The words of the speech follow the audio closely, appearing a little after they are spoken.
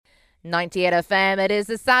98 FM, it is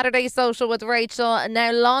the Saturday Social with Rachael.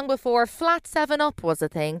 Now, long before flat 7-Up was a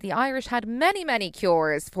thing, the Irish had many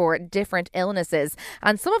cures for different illnesses,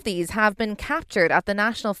 and some of these have been captured at the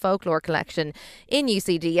National Folklore Collection in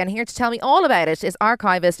UCD. And here to tell me all about it is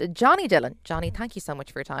Archivist Jonny Dillon. Jonny, thank you so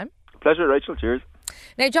much for your time. Pleasure, Rachael. Cheers.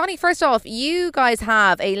 Now, Jonny, first off, you guys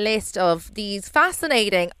have a list of these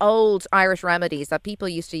fascinating old Irish remedies that people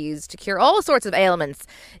used to use to cure all sorts of ailments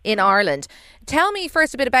in Ireland. Tell me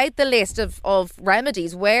first a bit about the list of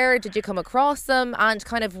remedies. Where did you come across them, and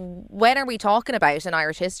kind of when are we talking about in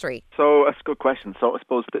Irish history? So that's a good question. So I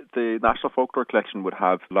suppose the National Folklore Collection would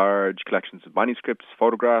have large collections of manuscripts,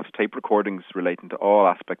 photographs, tape recordings relating to all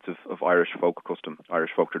aspects of Irish folk custom,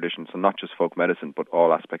 Irish folk tradition. So not just folk medicine, but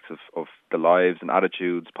all aspects of the lives and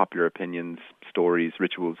attitudes, popular opinions, stories,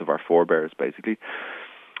 rituals of our forebears, basically.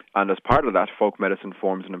 And as part of that, folk medicine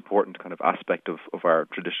forms an important kind of aspect of our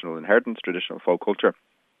traditional inheritance, traditional folk culture.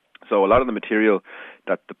 So a lot of the material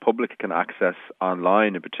that the public can access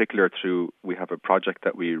online, in particular we have a project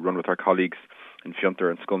that we run with our colleagues in Fiunter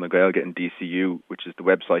and Scuil na Gaeilge in DCU, which is the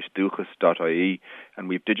website duchas.ie, and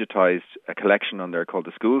we've digitised a collection on there called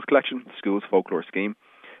the Schools Collection, the Schools Folklore Scheme.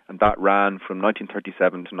 And that ran from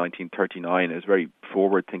 1937 to 1939. It was a very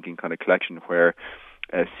forward-thinking kind of collection where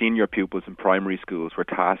senior pupils in primary schools were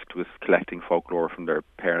tasked with collecting folklore from their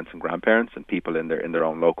parents and grandparents and people in their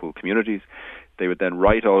own local communities. They would then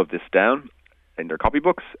write all of this down in their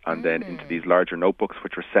copybooks and then into these larger notebooks,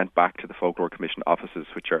 which were sent back to the Folklore Commission offices,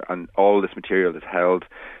 and all this material is held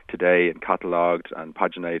today and catalogued and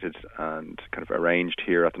paginated and kind of arranged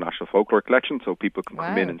here at the National Folklore Collection, so people can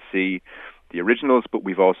come in and see the originals, but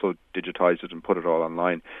we've also digitised it and put it all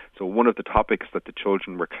online. So one of the topics that the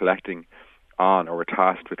children were collecting on, or were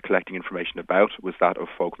tasked with collecting information about, was that of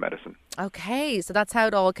folk medicine. Okay, so that's how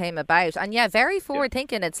it all came about. And yeah, very forward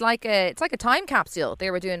thinking. It's like a time capsule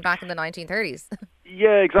they were doing back in the 1930s.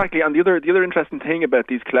 Yeah, exactly. And the other interesting thing about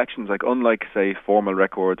these collections, like unlike say formal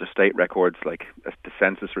records or state records like the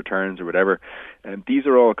census returns or whatever, these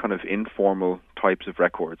are all kind of informal types of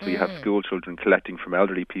records. So you have school children collecting from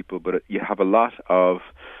elderly people, but you have a lot of,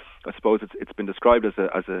 I suppose it's been described as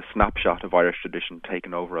a snapshot of Irish tradition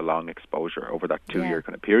taken over a long exposure over that 2-year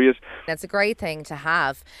kind of period. That's a great thing to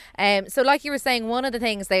have. So like you were saying, one of the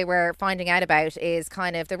things they were finding out about is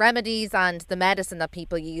kind of the remedies and the medicine that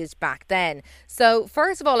people used back then. So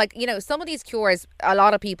first of all, some of these cures, a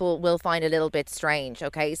lot of people will find a little bit strange.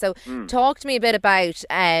 Okay, so talk to me a bit about,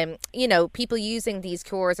 people using these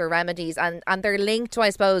cures or remedies and they're linked to,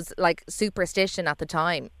 I suppose, like superstition at the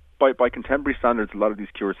time. By contemporary standards, a lot of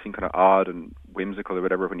these cures seem kind of odd and whimsical or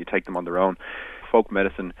whatever when you take them on their own. Folk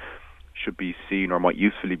medicine should be seen, or might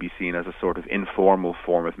usefully be seen, as a sort of informal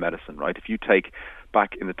form of medicine, right? If you take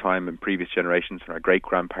back in the time in previous generations, from our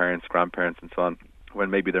great-grandparents, grandparents and so on,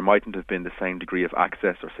 when maybe there mightn't have been the same degree of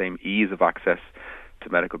access or same ease of access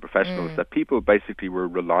to medical professionals, that people basically were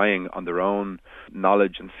relying on their own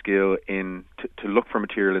knowledge and skill to look for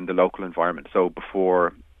material in the local environment. So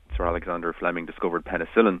before Sir Alexander Fleming discovered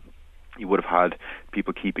penicillin, you would have had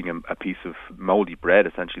people keeping a piece of mouldy bread,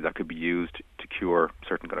 essentially, that could be used to cure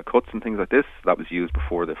certain kind of cuts and things like this. That was used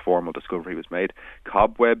before the formal discovery was made.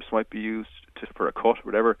 Cobwebs might be used for a cut,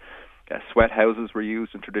 whatever. Sweat houses were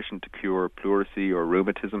used in tradition to cure pleurisy or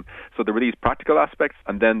rheumatism. So there were these practical aspects,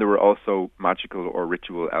 and then there were also magical or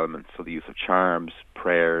ritual elements. So the use of charms,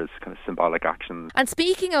 prayers, kind of symbolic actions. And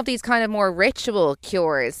speaking of these kind of more ritual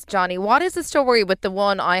cures, Jonny, what is the story with the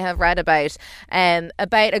one I have read about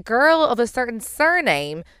a girl of a certain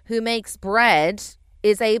surname who makes bread,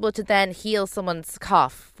 is able to then heal someone's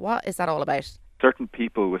cough? What is that all about? Certain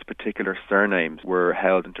people with particular surnames were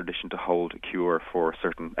held in tradition to hold a cure for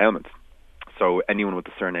certain ailments. So anyone with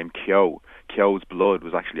the surname Keogh's blood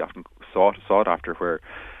was actually often sought after, where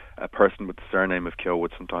a person with the surname of Keogh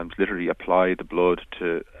would sometimes literally apply the blood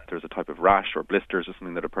to, there's a type of rash or blisters or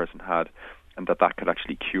something that a person had, and that could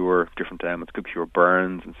actually cure different ailments, could cure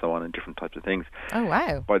burns and so on, and different types of things. Oh,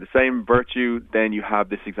 wow. By the same virtue, then you have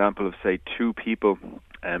this example of, say, two people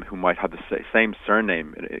who might have the same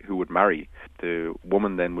surname who would marry. The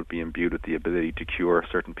woman then would be imbued with the ability to cure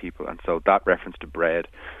certain people, and so that reference to bread,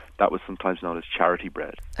 that was sometimes known as charity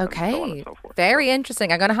bread. Okay, so on and so forth. Very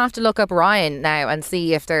interesting. I'm going to have to look up Ryan now and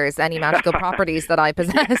see if there's any magical properties that I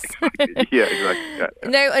possess. Yeah, exactly. Yeah.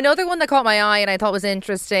 Now, another one that caught my eye and I thought was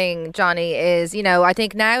interesting, Jonny, is, I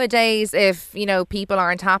think nowadays if, people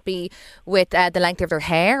aren't happy with the length of their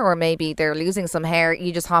hair, or maybe they're losing some hair,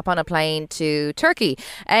 you just hop on a plane to Turkey.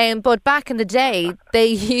 But back in the day, they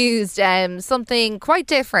used something quite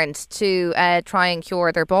different to try and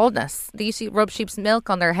cure their baldness. They used to rub sheep's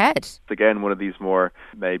milk on their head. head. Again, one of these more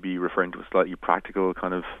maybe referring to a slightly practical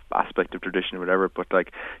kind of aspect of tradition or whatever, but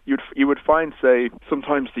like you would find, say,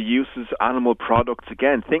 sometimes the uses animal products.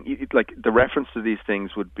 Again, like the reference to these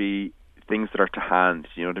things would be things that are to hand,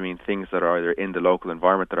 you know what I mean? Things that are either in the local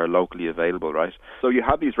environment that are locally available, right? So you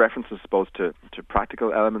have these references, I suppose, to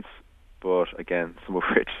practical elements, but again, some of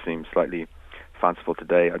which seem slightly fanciful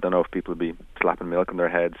today. I don't know if people would be slapping milk on their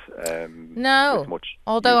heads. No. Much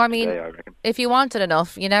although, I mean, today, I reckon. If you want it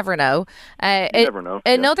enough, you never know. You never know.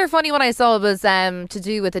 Another funny one I saw was to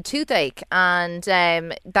do with a toothache, and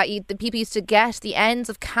the people used to get the ends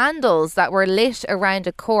of candles that were lit around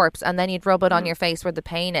a corpse, and then you'd rub it on your face where the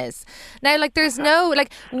pain is. Now, like, there's no,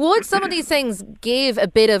 like, would some of these things give a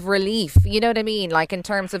bit of relief? You know what I mean? Like, in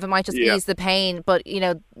terms of it might just ease the pain, but, you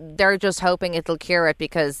know, they're just hoping it'll cure it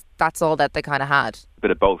because that's all that they kind of had. A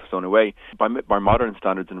bit of both. So in a way, by modern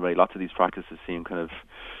standards, in a way, lots of these practices seem kind of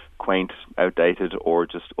quaint, outdated, or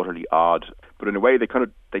just utterly odd. But in a way,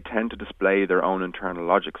 they tend to display their own internal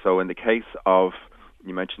logic. So in the case of,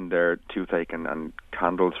 you mentioned their toothache and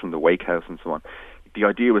candles from the wake house and so on, the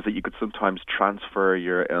idea was that you could sometimes transfer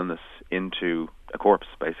your illness into a corpse,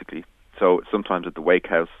 basically. So sometimes at the wake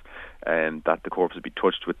house, that the corpse would be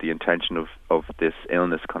touched with the intention of this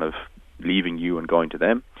illness kind of leaving you and going to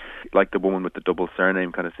them. Like the woman with the double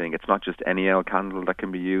surname kind of thing, it's not just any old candle that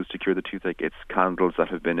can be used to cure the toothache, it's candles that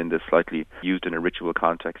have been in this slightly used in a ritual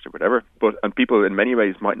context or whatever. And people in many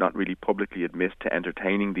ways might not really publicly admit to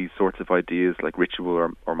entertaining these sorts of ideas like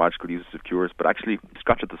ritual or magical uses of cures, but actually,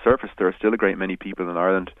 scratch at the surface, there are still a great many people in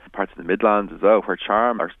Ireland, parts of the Midlands as well, where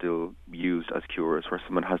charm are still used as cures, where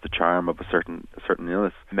someone has the charm of a certain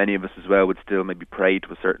illness. Many of us as well would still maybe pray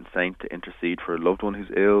to a certain saint to intercede for a loved one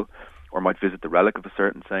who's ill, or might visit the relic of a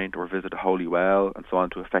certain saint, or visit a holy well, and so on,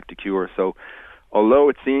 to effect a cure. So, although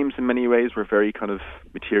it seems in many ways we're very kind of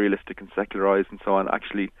materialistic and secularized and so on,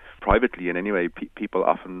 actually, privately in any way, people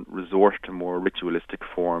often resort to more ritualistic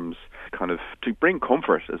forms, kind of to bring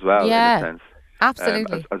comfort as well, in a sense.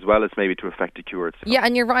 Absolutely. As well as maybe to effect a cure itself. Yeah,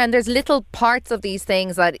 and you're right. And there's little parts of these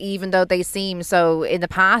things that, even though they seem so in the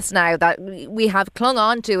past now, that we have clung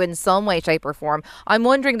on to in some way, shape or form. I'm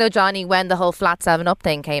wondering though, Johnny, when the whole flat 7-Up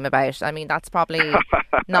thing came about. I mean, that's probably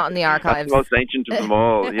not in the archives. That's the most ancient of them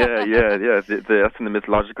all. Yeah. That's in the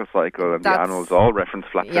mythological cycle, and the annals all reference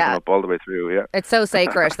flat 7-Up all the way through, yeah. It's so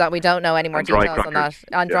sacred that we don't know any more details on that.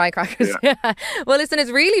 On dry crackers. Yeah. Well, listen, it's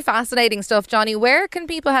really fascinating stuff, Johnny. Where can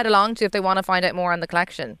people head along to if they want to find out more on the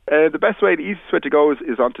collection? The easiest way to go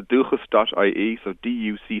is onto duchas.ie, so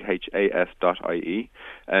duchas.ie.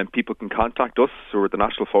 People can contact us, or the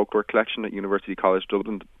National Folklore Collection at University College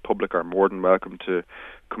Dublin. The public are more than welcome to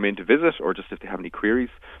come in to visit, or just if they have any queries.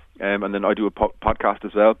 And then I do a podcast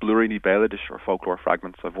as well, Blúirí Béilidis, or Folklore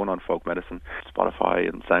Fragments. I've one on folk medicine, Spotify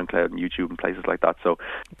and SoundCloud and YouTube and places like that. So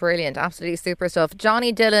brilliant, absolutely super stuff.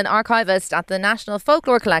 Jonny Dillon, archivist at the National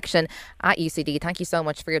Folklore Collection at UCD. Thank you so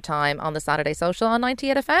much for your time on the Saturday Social on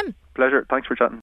 98 FM. Pleasure. Thanks for chatting.